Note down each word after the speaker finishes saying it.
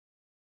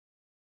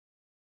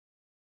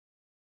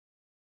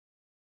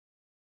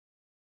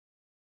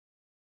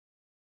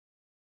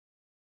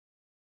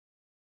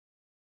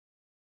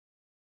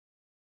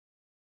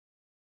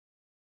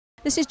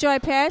This is Joy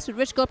Parris with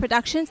Rich Gold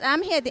Productions.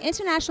 I'm here at the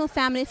International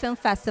Family Film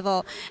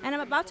Festival, and I'm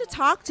about to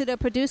talk to the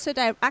producer,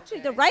 actually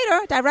the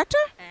writer, director,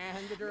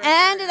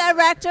 and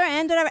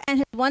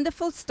his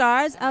wonderful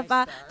stars of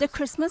the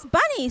Christmas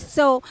Bunny.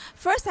 So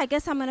first, I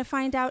guess I'm going to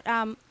find out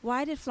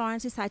why did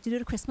Florence decide to do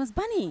the Christmas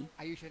Bunny?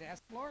 You should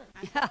ask Florence.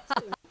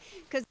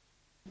 Because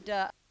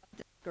the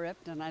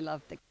script, and I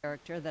loved the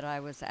character that I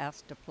was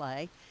asked to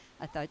play.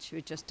 I thought she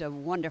was just a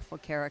wonderful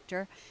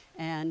character,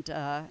 and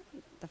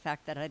the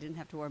fact that I didn't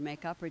have to wear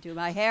makeup or do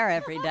my hair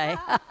every day.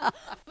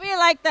 We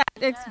like that.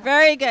 It's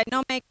very good.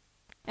 No makeup.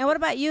 And what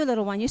about you,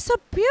 little one? You're so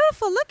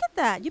beautiful. Look at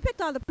that. You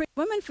picked all the pretty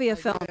women for your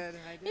film.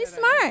 You're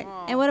smart.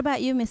 And what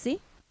about you,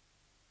 Missy?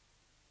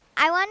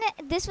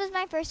 This was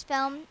my first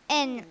film,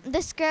 and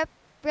the script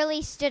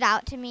really stood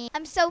out to me.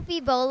 I'm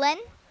Sophie Bolin.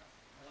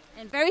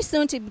 And very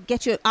soon to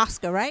get you an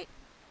Oscar, right?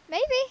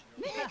 Maybe.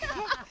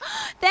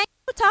 Thank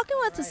you for talking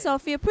with us,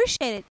 Sophie. Appreciate it.